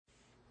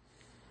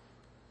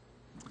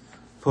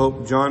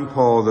Pope John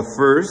Paul I,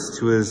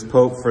 who was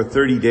Pope for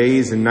 30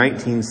 days in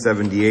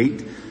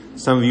 1978.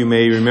 Some of you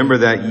may remember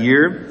that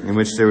year in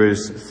which there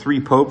was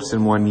 3 popes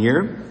in 1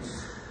 year.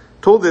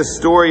 Told this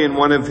story in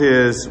one of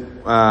his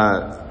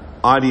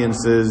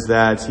audiences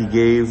that he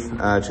gave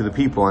to the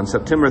people on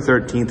September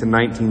 13th in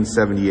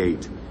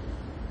 1978.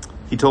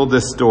 He told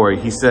this story.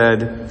 He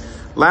said,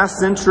 "Last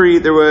century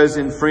there was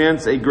in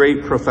France a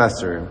great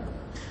professor,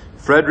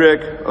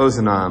 Frederick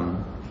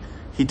Ozanam.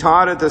 He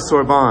taught at the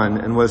Sorbonne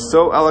and was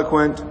so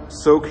eloquent,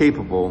 so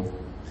capable.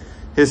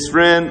 His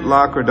friend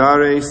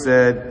Lacordaire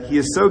said, 'He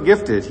is so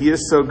gifted, he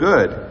is so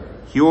good.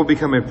 He will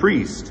become a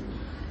priest.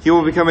 He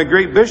will become a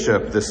great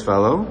bishop, this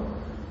fellow.'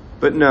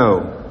 But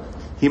no,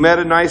 he met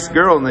a nice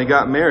girl and they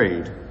got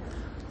married.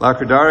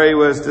 Lacordaire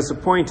was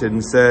disappointed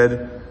and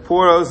said,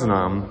 'Poor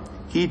Ozanam,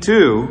 he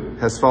too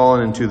has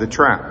fallen into the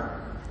trap.'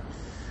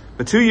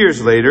 But 2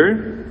 years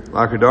later,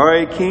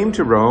 Lacordaire came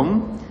to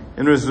Rome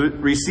and was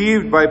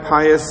received by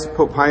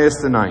Pope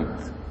Pius IX.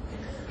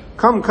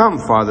 'Come,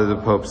 Father,' the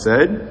Pope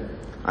said.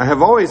 'I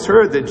have always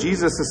heard that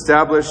Jesus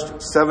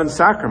established 7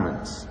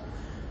 sacraments.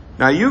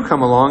 Now you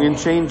come along and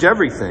change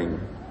everything.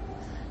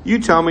 You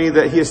tell me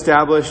that he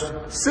established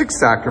 6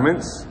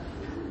 sacraments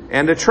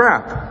and a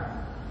trap.'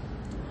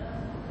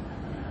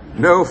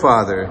 'No,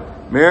 Father,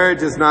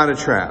 marriage is not a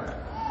trap.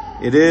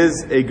 It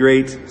is a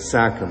great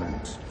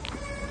sacrament.'"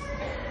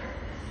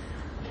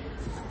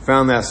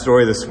 Found that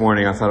story this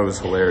morning. I thought it was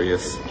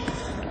hilarious.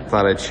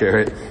 Thought I'd share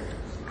it.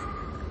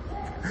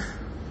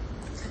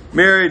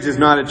 Marriage is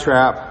not a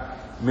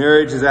trap.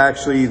 Marriage is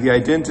actually the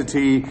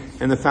identity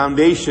and the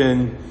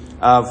foundation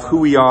of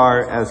who we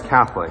are as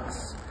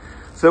Catholics.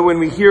 So when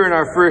we hear in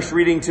our first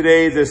reading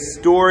today the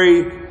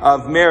story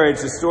of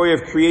marriage, the story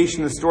of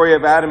creation, the story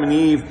of Adam and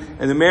Eve,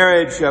 and the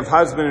marriage of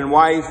husband and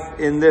wife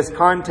in this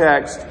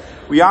context,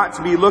 we ought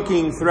to be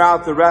looking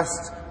throughout the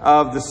rest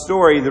of the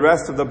story, the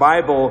rest of the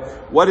Bible,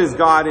 what is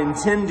God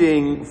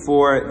intending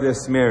for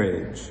this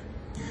marriage?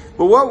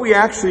 But what we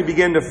actually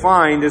begin to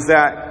find is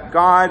that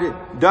God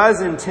does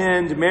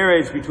intend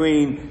marriage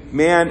between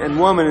man and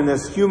woman in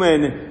this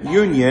human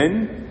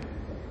union,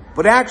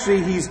 but actually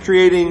He's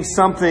creating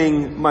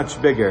something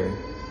much bigger.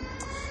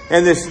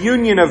 And this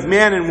union of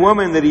man and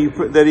woman that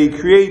He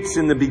creates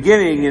in the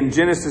beginning in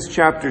Genesis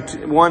chapter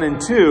 1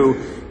 and 2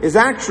 is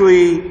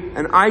actually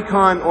an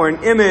icon or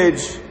an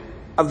image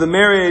of the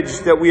marriage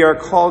that we are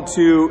called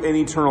to in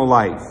eternal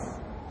life.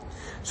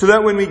 So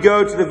that when we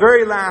go to the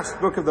very last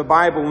book of the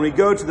Bible, when we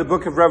go to the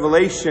book of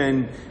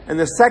Revelation, and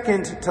the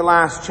second to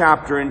last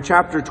chapter, in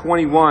chapter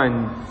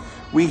 21,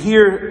 we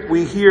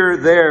hear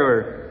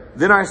there,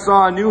 "Then I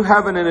saw a new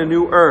heaven and a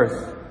new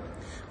earth.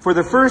 For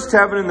the first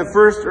heaven and the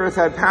first earth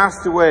had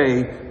passed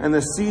away, and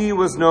the sea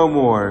was no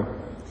more.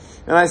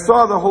 And I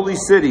saw the holy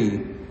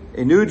city,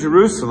 a new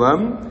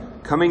Jerusalem,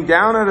 coming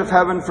down out of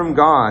heaven from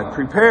God,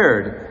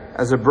 prepared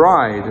as a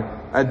bride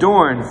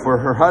adorned for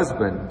her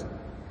husband."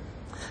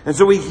 And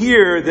so we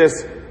hear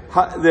this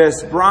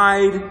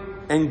bride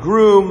and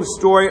groom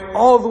story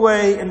all the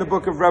way in the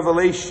book of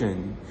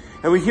Revelation.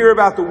 And we hear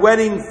about the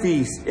wedding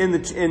feast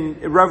in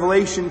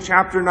Revelation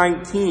chapter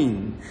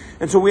 19.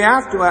 And so we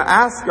have to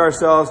ask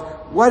ourselves,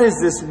 what is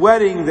this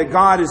wedding that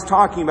God is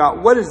talking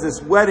about? What is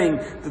this wedding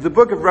that the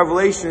book of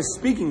Revelation is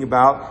speaking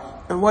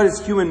about? And what is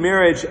human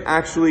marriage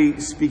actually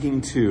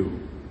speaking to?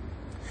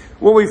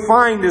 What we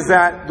find is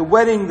that the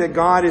wedding that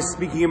God is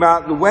speaking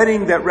about, the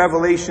wedding that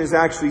Revelation is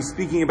actually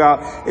speaking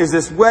about, is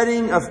this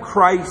wedding of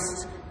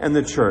Christ and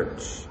the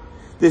church.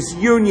 This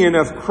union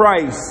of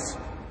Christ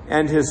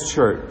and His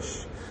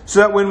church.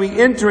 So that when we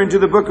enter into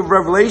the book of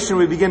Revelation,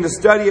 we begin to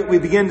study it, we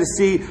begin to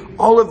see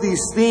all of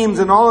these themes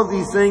and all of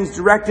these things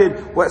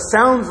directed what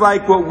sounds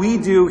like what we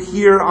do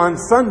here on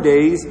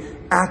Sundays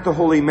at the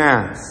Holy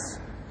Mass.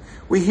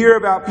 We hear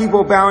about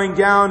people bowing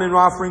down and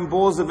offering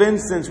bowls of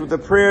incense with the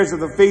prayers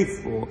of the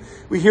faithful.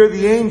 We hear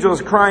the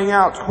angels crying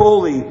out,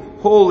 "Holy,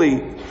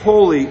 holy,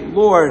 holy,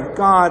 Lord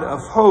God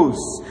of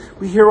hosts."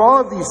 We hear all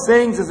of these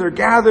things as they're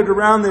gathered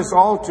around this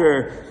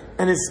altar,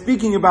 and it's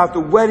speaking about the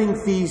wedding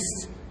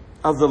feast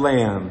of the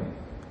Lamb.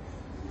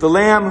 The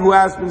Lamb who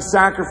has been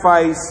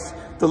sacrificed,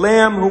 the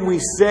Lamb whom we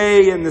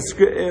say in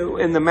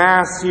the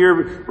Mass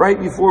here right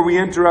before we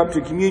enter up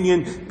to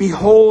communion,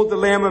 "Behold the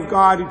Lamb of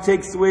God who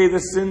takes away the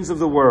sins of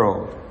the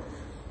world."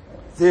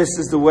 This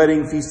is the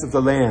wedding feast of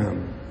the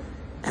Lamb.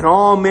 And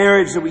all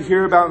marriage that we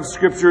hear about in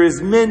Scripture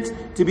is meant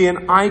to be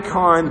an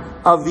icon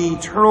of the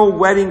eternal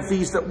wedding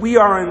feast that we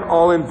are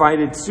all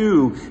invited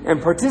to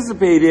and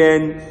participate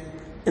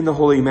in the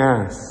Holy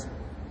Mass.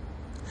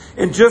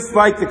 And just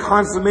like the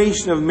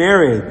consummation of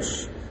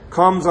marriage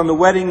comes on the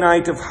wedding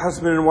night of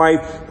husband and wife,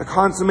 the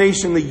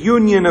consummation, the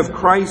union of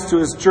Christ to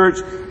His church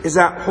is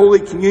that Holy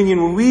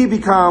Communion when we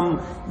become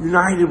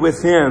united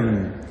with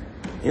Him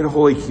in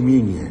Holy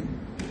Communion.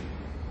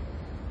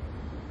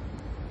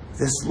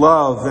 This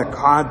love that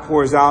God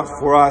pours out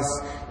for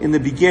us in the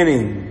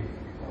beginning,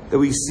 that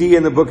we see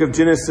in the book of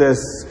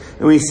Genesis,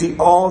 and we see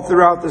all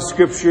throughout the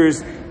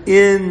Scriptures,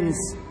 ends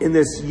in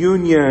this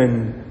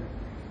union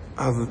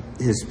of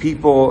His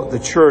people, the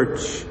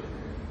church,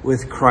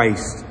 with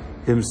Christ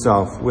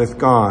himself with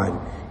God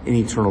in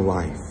eternal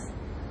life.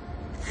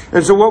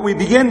 And so what we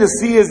begin to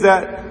see is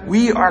that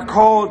we are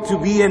called to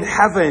be in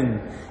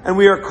heaven, and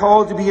we are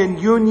called to be in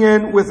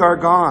union with our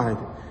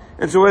God.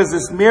 And so as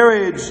this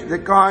marriage that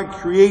God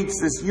creates,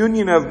 this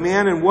union of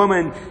man and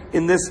woman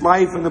in this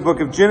life in the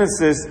book of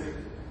Genesis,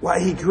 what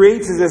he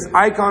creates is this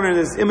icon or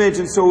this image.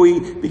 And so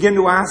we begin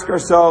to ask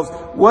ourselves,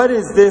 what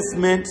is this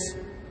meant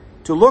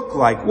to look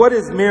like? What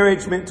is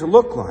marriage meant to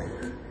look like?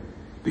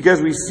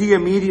 Because we see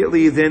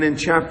immediately then in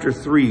chapter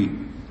 3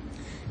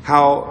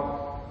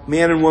 how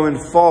man and woman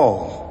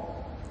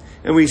fall.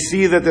 And we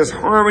see that this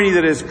harmony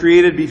that is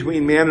created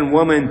between man and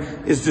woman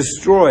is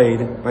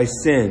destroyed by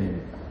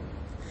sin.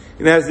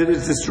 And as it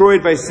is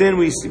destroyed by sin,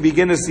 we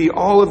begin to see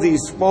all of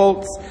these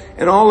faults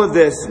and all of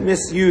this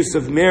misuse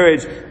of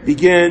marriage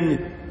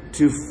begin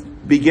to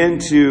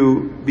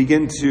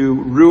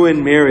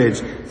ruin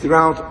marriage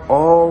throughout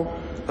all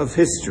of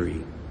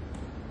history.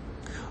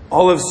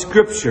 All of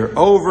Scripture,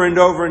 over and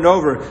over and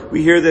over,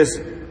 we hear this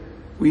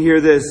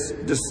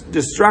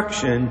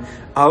destruction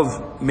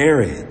of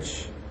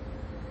marriage.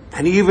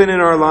 And even in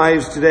our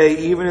lives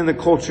today, even in the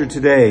culture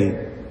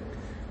today,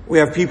 we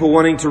have people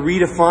wanting to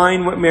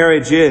redefine what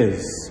marriage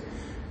is.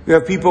 We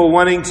have people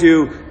wanting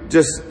to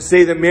just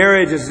say that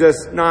marriage is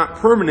just not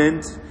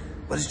permanent,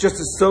 but it's just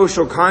a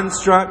social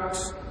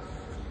construct.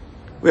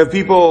 We have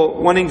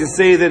people wanting to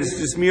say that it's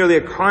just merely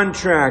a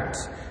contract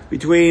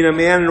between a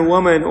man and a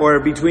woman, or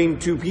between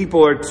two people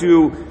or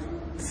two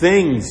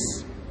things.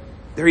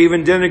 They're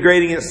even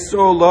denigrating it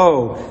so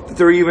low that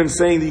they're even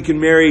saying that you can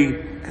marry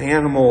an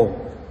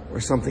animal or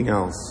something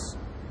else.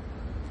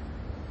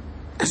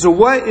 So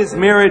what is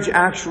marriage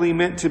actually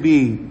meant to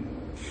be?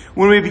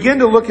 When we begin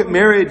to look at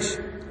marriage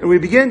and we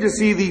begin to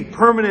see the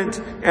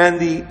permanent and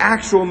the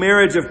actual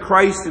marriage of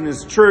Christ and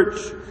His church,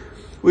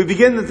 we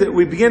begin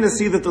to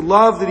see that the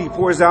love that He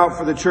pours out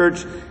for the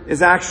church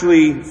is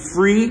actually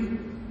free,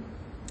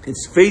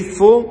 it's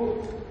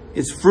faithful,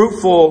 it's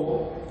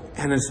fruitful,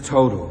 and it's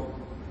total.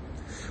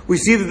 We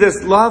see that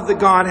this love that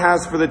God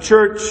has for the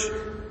church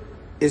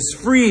is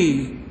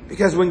free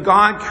because when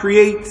God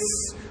creates,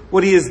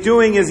 what He is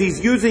doing is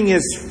He's using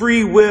His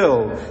free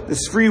will,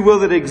 this free will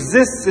that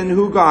exists in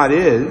who God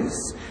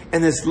is,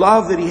 and this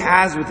love that He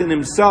has within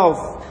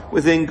Himself,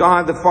 within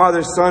God the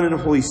Father, Son, and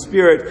Holy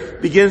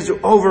Spirit, begins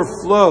to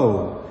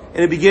overflow,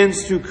 and it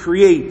begins to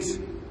create.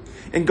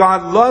 And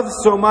God loves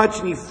so much,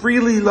 and He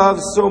freely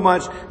loves so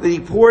much, that He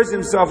pours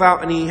Himself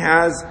out, and He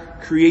has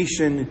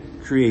creation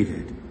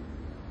created.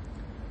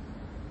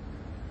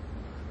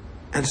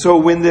 And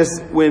so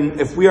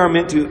if we are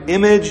meant to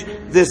image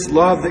this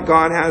love that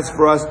God has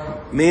for us,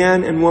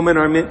 man and woman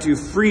are meant to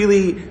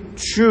freely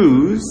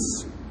choose,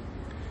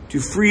 to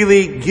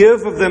freely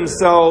give of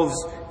themselves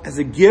as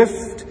a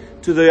gift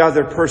to the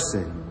other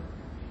person.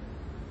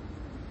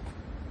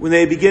 When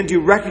they begin to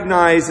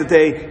recognize that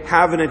they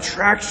have an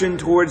attraction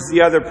towards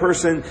the other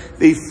person,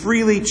 they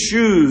freely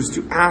choose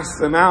to ask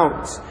them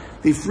out.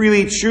 They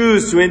freely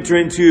choose to enter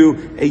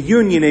into a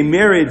union, a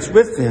marriage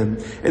with them.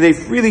 And they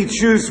freely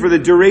choose for the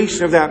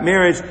duration of that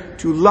marriage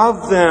to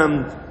love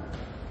them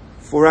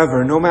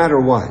forever, no matter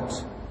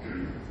what.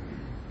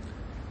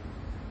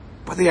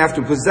 But they have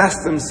to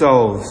possess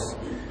themselves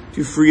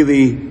to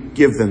freely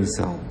give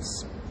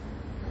themselves.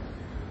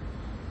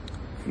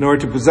 In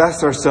order to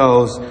possess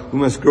ourselves, we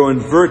must grow in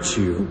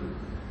virtue.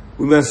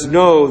 We must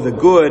know the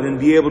good and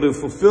be able to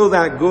fulfill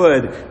that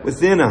good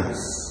within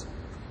us.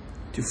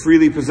 To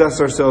freely possess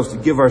ourselves, to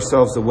give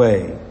ourselves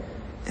away,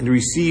 and to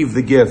receive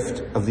the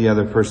gift of the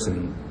other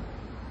person.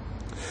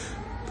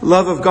 The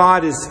love of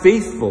God is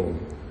faithful.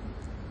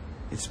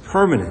 It's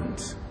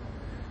permanent.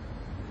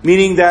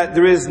 Meaning that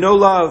there is no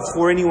love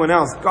for anyone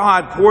else.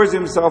 God pours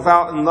Himself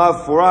out in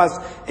love for us,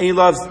 and He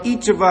loves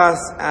each of us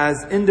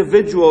as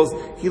individuals.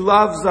 He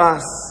loves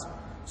us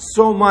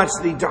so much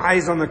that He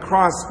dies on the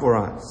cross for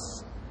us.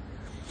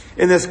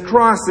 And this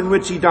cross in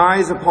which He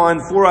dies upon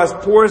for us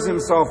pours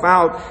Himself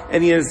out,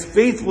 and He is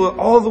faithful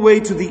all the way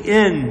to the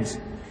end.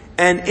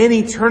 And in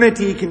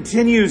eternity He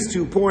continues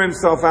to pour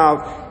Himself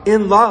out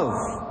in love.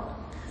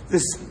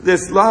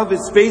 This love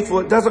is faithful.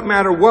 It doesn't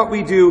matter what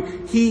we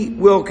do, He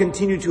will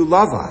continue to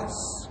love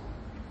us.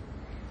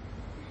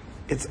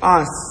 It's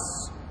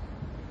us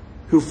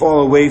who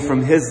fall away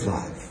from His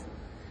love.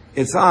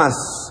 It's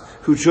us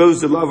who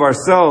chose to love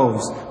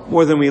ourselves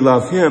more than we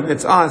love Him.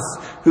 It's us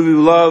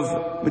who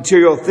love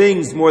material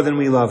things more than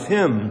we love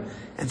Him.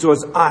 And so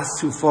it's us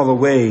who fall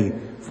away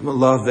from the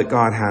love that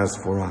God has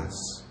for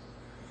us.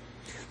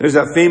 There's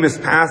that famous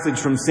passage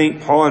from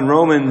St. Paul in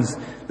Romans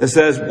that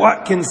says,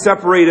 what can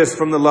separate us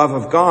from the love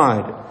of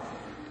God?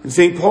 And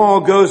St.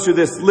 Paul goes through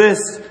this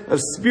list of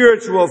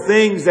spiritual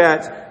things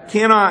that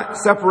cannot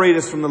separate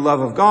us from the love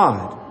of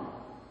God.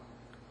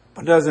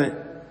 But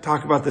doesn't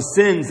talk about the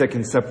sins that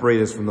can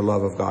separate us from the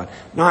love of God.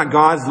 Not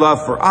God's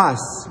love for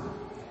us,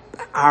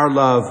 but our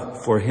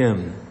love for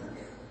Him.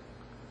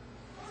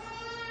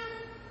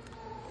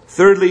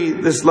 Thirdly,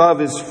 this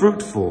love is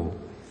fruitful.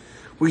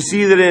 We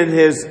see that in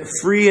His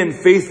free and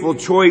faithful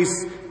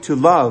choice to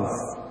love.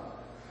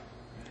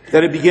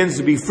 that it begins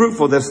to be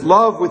fruitful. This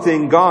love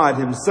within God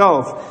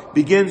himself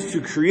begins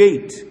to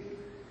create,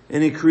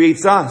 and it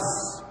creates us.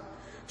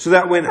 So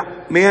that when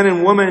man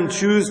and woman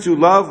choose to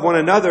love one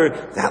another,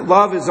 that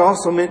love is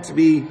also meant to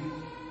be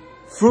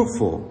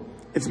fruitful.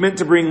 It's meant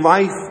to bring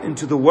life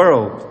into the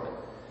world.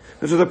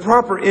 And so the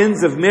proper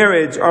ends of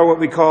marriage are what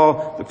we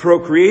call the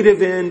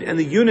procreative end and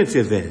the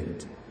unitive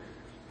end.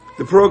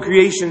 The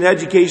procreation and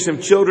education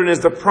of children is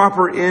the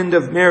proper end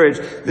of marriage.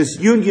 This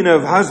union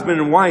of husband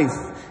and wife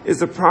is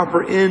the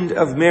proper end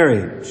of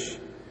marriage.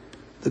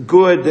 The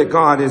good that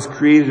God has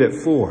created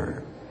it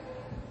for.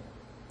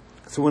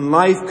 So when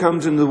life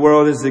comes into the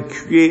world, it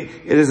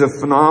is a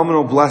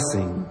phenomenal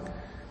blessing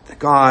that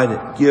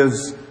God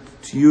gives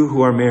to you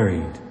who are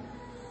married.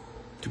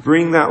 To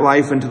bring that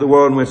life into the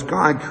world in which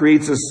God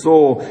creates a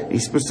soul, a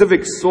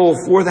specific soul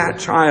for that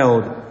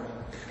child,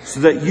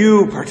 so that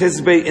you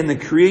participate in the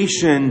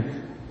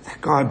creation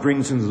that God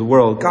brings into the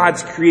world.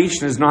 God's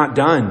creation is not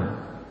done.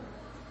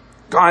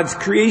 God's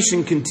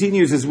creation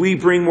continues as we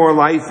bring more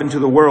life into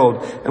the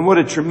world. And what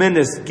a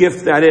tremendous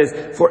gift that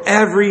is for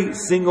every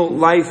single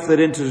life that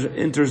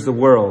enters the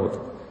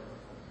world.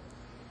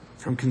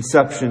 From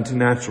conception to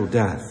natural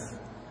death.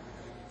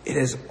 It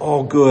is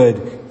all good.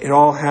 It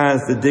all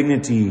has the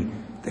dignity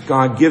that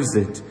God gives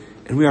it.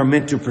 And we are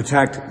meant to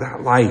protect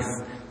that life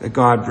that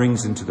God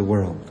brings into the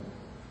world.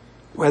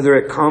 Whether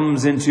it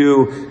comes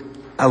into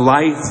a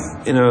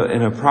life in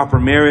a proper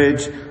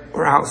marriage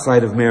or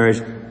outside of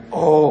marriage,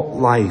 all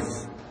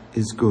life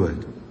is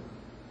good.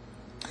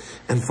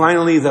 And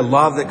finally, the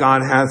love that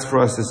God has for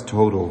us is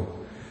total.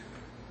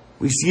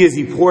 We see as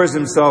he pours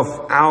himself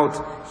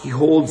out, he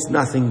holds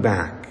nothing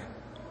back.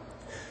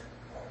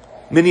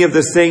 Many of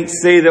the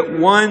saints say that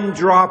one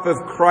drop of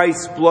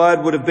Christ's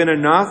blood would have been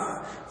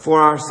enough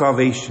for our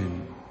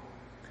salvation.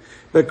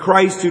 But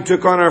Christ, who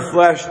took on our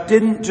flesh,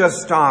 didn't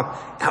just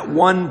stop at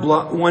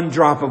one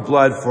drop of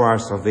blood for our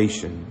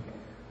salvation.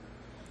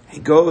 He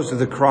goes to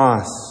the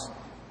cross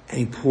and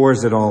he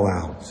pours it all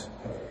out.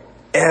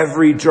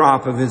 Every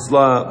drop of his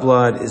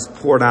blood is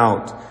poured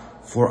out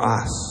for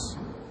us.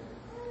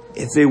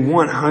 It's a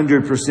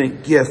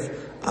 100% gift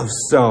of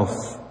self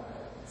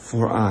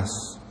for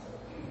us.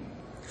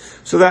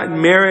 So that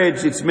in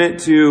marriage, it's meant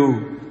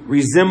to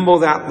resemble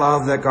that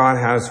love that God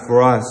has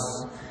for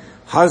us.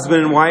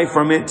 Husband and wife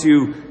are meant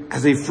to,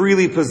 as they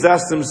freely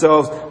possess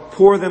themselves,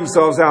 pour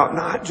themselves out,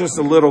 not just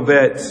a little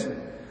bit,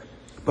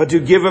 but to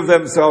give of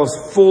themselves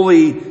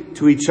fully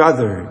to each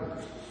other.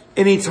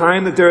 Any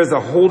time that there is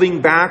a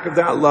holding back of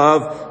that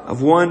love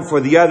of one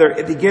for the other,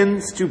 it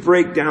begins to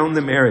break down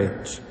the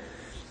marriage.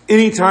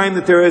 Any time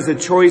that there is a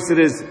choice that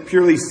is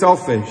purely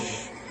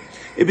selfish,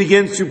 it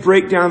begins to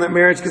break down that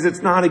marriage because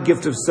it's not a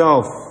gift of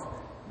self.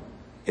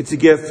 It's a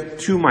gift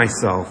to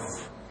myself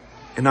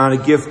and not a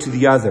gift to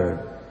the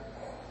other.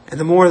 And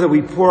the more that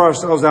we pour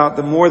ourselves out,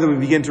 the more that we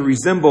begin to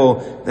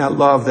resemble that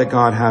love that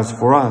God has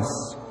for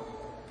us.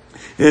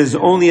 It is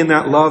only in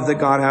that love that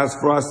God has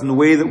for us, in the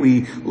way that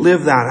we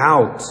live that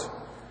out,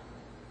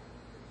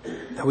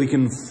 that we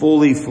can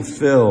fully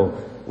fulfill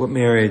what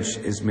marriage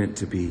is meant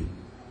to be.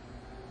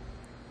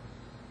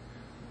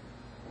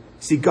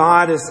 See,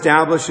 God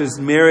establishes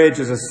marriage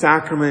as a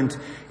sacrament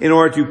in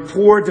order to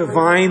pour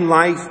divine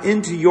life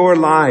into your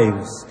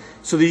lives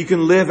so that you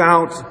can live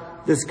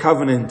out this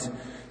covenant,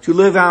 to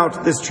live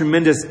out this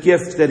tremendous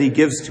gift that he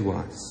gives to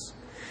us.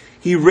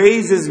 He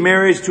raises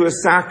marriage to a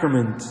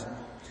sacrament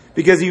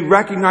because he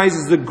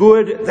recognizes the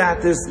good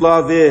that this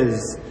love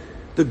is,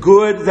 the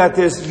good that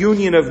this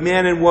union of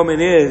man and woman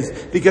is,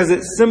 because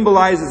it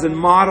symbolizes and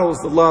models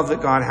the love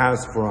that God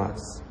has for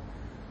us.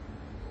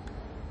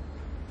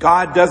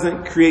 God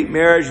doesn't create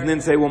marriage and then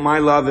say, well, my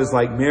love is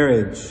like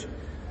marriage.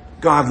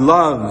 God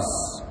loves,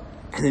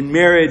 and then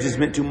marriage is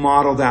meant to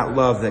model that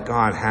love that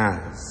God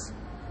has.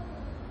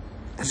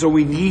 And so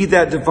we need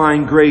that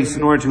divine grace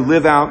in order to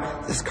live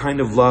out this kind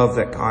of love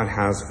that God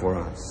has for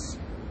us.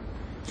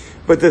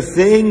 But the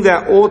thing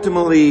that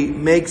ultimately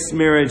makes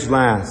marriage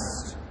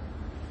last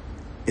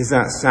is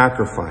that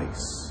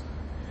sacrifice.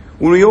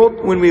 When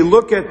we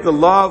look at the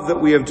love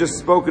that we have just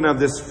spoken of,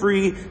 this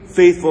free,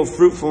 faithful,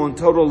 fruitful, and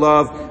total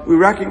love, we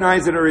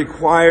recognize that it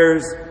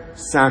requires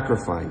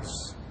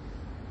sacrifice.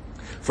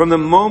 From the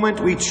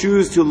moment we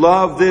choose to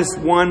love this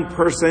one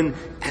person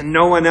and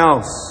no one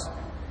else,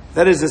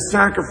 that is a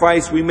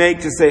sacrifice we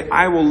make to say,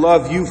 I will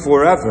love you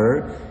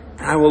forever,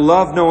 and I will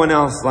love no one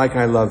else like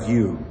I love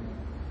you.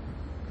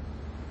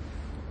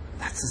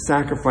 That's the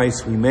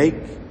sacrifice we make.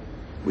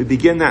 We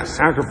begin that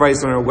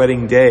sacrifice on our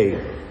wedding day.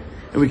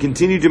 And we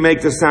continue to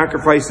make the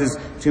sacrifices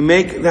to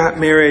make that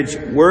marriage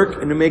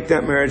work and to make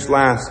that marriage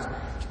last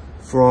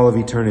for all of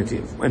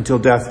eternity, until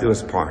death do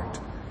us part.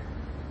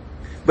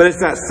 But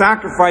it's that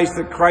sacrifice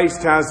that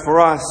Christ has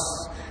for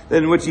us,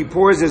 in which he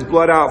pours his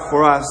blood out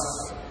for us,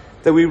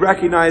 that we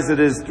recognize that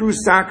it is through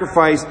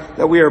sacrifice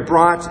that we are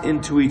brought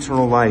into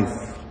eternal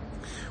life.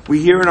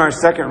 We hear in our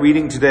second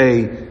reading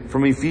today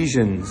from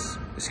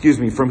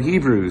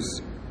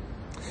Hebrews.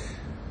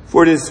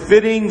 For it is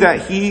fitting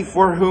that he,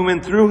 for whom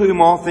and through whom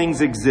all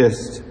things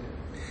exist,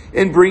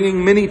 in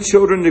bringing many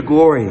children to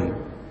glory,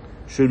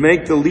 should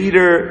make the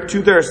leader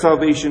to their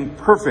salvation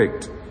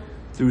perfect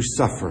through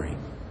suffering.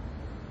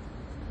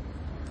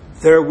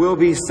 There will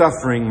be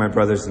suffering, my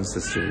brothers and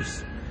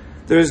sisters.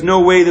 There is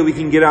no way that we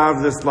can get out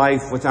of this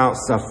life without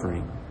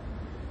suffering.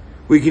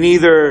 We can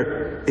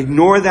either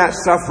ignore that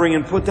suffering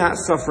and put that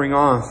suffering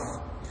off,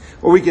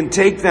 or we can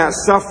take that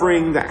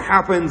suffering that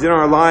happens in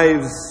our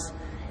lives,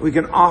 we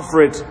can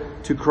offer it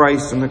to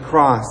Christ on the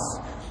cross,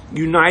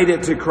 unite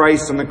it to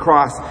Christ on the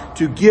cross,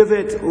 to give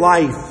it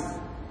life.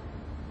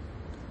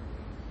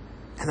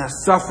 And that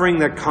suffering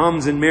that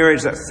comes in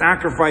marriage, that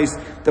sacrifice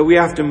that we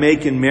have to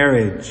make in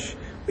marriage,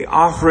 we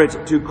offer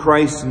it to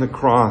Christ on the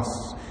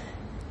cross.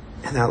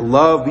 And that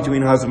love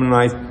between husband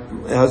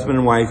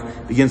and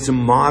wife begins to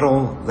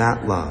model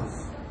that love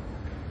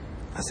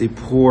as they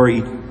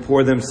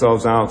pour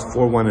themselves out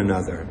for one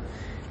another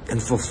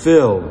and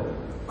fulfill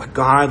what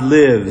God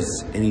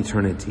lives in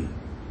eternity.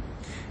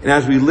 And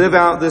as we live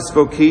out this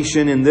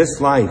vocation in this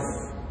life,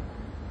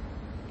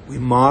 we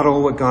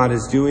model what God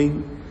is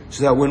doing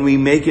so that when we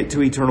make it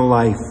to eternal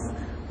life,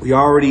 we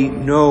already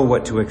know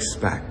what to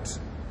expect.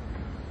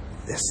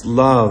 This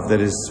love that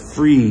is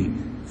free,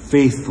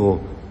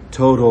 faithful,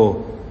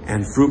 total,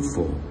 and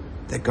fruitful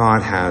that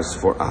God has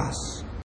for us.